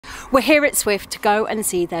We're here at Swift to go and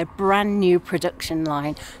see their brand new production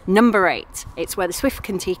line, number 8. It's where the Swift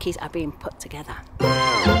kon-tikis are being put together.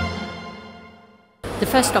 The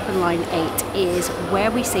first stop in line 8 is where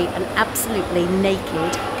we see an absolutely naked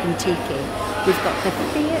kon-tiki. We've got the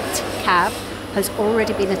Fiat cab has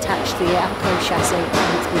already been attached to the Alco chassis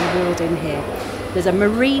and it's been wheeled in here. There's a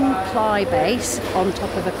marine ply base on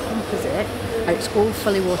top of a composite and it's all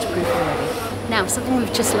fully waterproof already. Now, something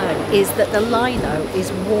we've just learned is that the lino is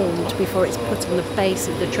warmed before it's put on the base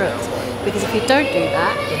of the trucks, because if you don't do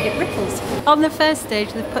that, it ripples. On the first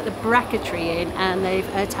stage, they've put the bracketry in and they've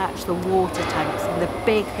attached the water tanks and the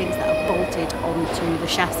big things that are bolted onto the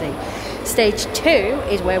chassis. Stage 2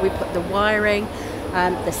 is where we put the wiring,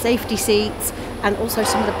 the safety seats, and also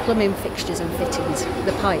some of the plumbing fixtures and fittings,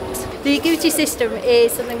 the pipes. The agility system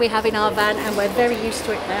is something we have in our van and we're very used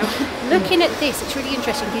to it now. Looking at this, it's really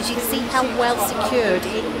interesting because you can see how well secured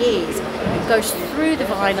it is. It goes through the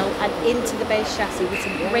vinyl and into the base chassis with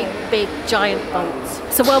some great big giant bolts.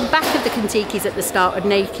 So while the back of the kon-tikis at the start are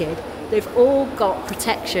naked, they've all got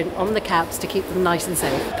protection on the cabs to keep them nice and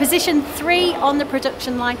safe. Position 3 on the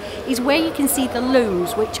production line is where you can see the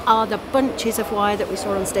looms, which are the bunches of wire that we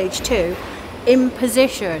saw on stage 2, in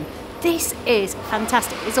position. This is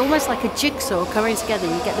fantastic. It's almost like a jigsaw coming together.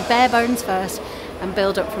 You get the bare bones first and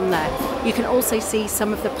build up from there. You can also see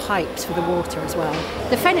some of the pipes for the water as well.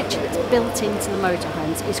 The furniture that's built into the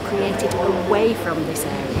motorhomes is created away from this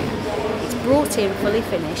area. It's brought in fully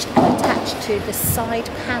finished and attached to the side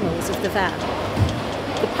panels of the van.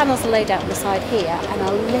 The panels are laid out on the side here and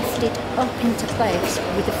are lifted up into place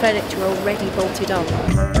with the furniture already bolted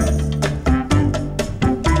on.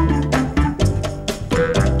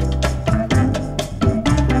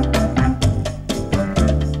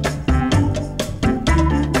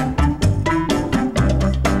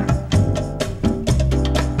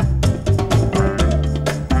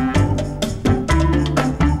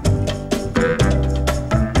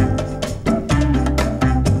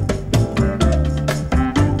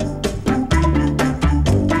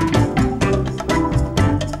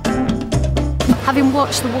 Having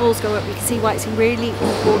watched the walls go up, you can see why it's really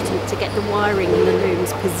important to get the wiring and the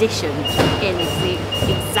looms positioned in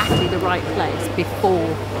exactly the right place before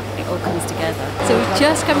it all comes together. So we've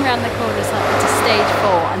just come around the corner slightly to stage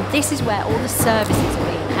 4, and this is where all the services are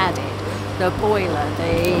being added. The boiler,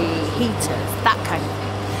 the heaters, that kind of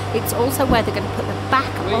thing. It's also where they're going to put the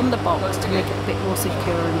back on the box to make it a bit more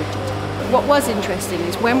secure and rigid. What was interesting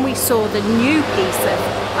is when we saw the new piece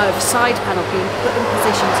of side panel being put in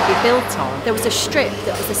position to be built on, there was a strip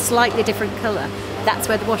that was a slightly different colour. That's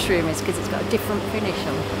where the washroom is because it's got a different finish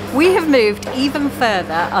on. We have moved even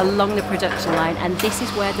further along the production line and this is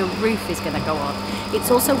where the roof is going to go on. It's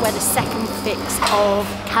also where the second fix of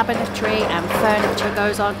cabinetry and furniture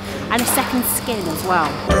goes on and a second skin as well.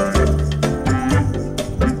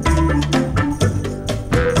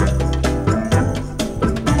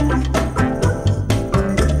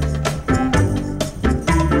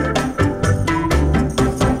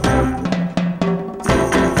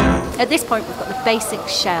 At this point, we've got the basic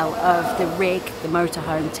shell of the rig, the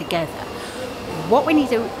motorhome together. What we need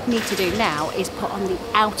to do now is put on the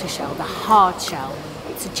outer shell, the hard shell.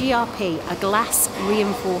 It's a GRP, a glass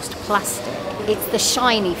reinforced plastic. It's the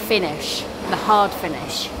shiny finish, the hard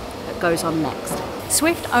finish that goes on next.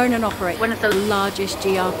 Swift own and operate one of the largest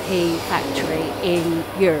GRP factory in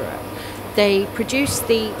Europe. They produce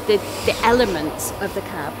the elements of the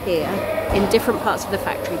cab here in different parts of the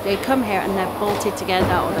factory. They come here and they're bolted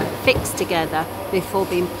together or they're fixed together before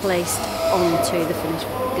being placed onto the finished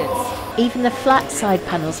goods. Even the flat side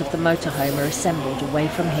panels of the motorhome are assembled away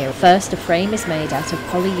from here. First, a frame is made out of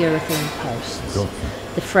polyurethane posts.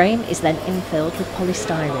 The frame is then infilled with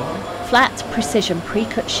polystyrene. Flat, precision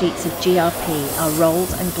pre-cut sheets of GRP are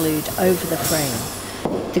rolled and glued over the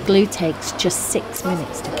frame. The glue takes just 6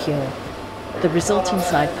 minutes to cure. The resulting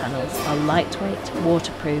side panels are lightweight,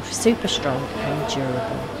 waterproof, super strong and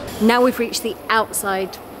durable. Now we've reached the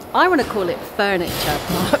outside, I want to call it furniture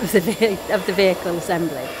part of the vehicle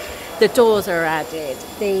assembly. The doors are added,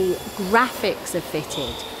 the graphics are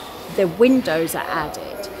fitted, the windows are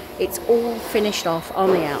added. It's all finished off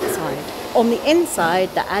on the outside. On the inside,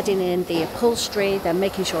 they're adding in the upholstery, they're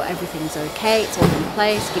making sure everything's okay, it's all in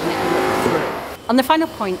place, giving it a look through. On the final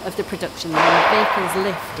point of the production line, the vehicle's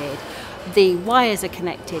lifted. The wires are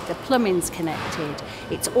connected, the plumbing's connected,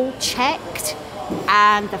 it's all checked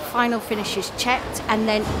and the final finish is checked, and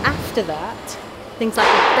then after that things like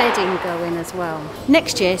the bedding go in as well.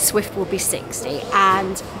 Next year Swift will be 60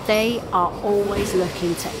 and they are always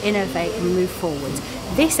looking to innovate and move forward.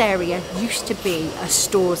 This area used to be a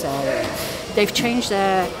stores area. They've changed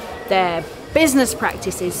their business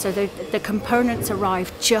practices so that the components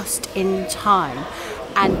arrive just in time.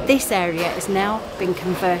 And this area is now being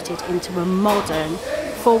converted into a modern,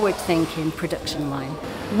 forward-thinking production line.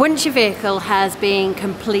 Once your vehicle has been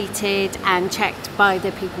completed and checked by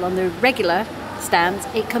the people on the regular stands,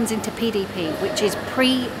 it comes into PDP, which is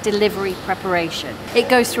pre-delivery preparation. It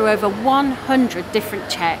goes through over 100 different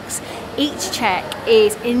checks. Each check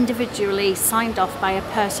is individually signed off by a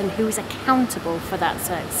person who is accountable for that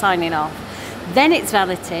signing off. Then it's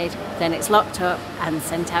validated, then it's locked up and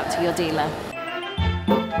sent out to your dealer.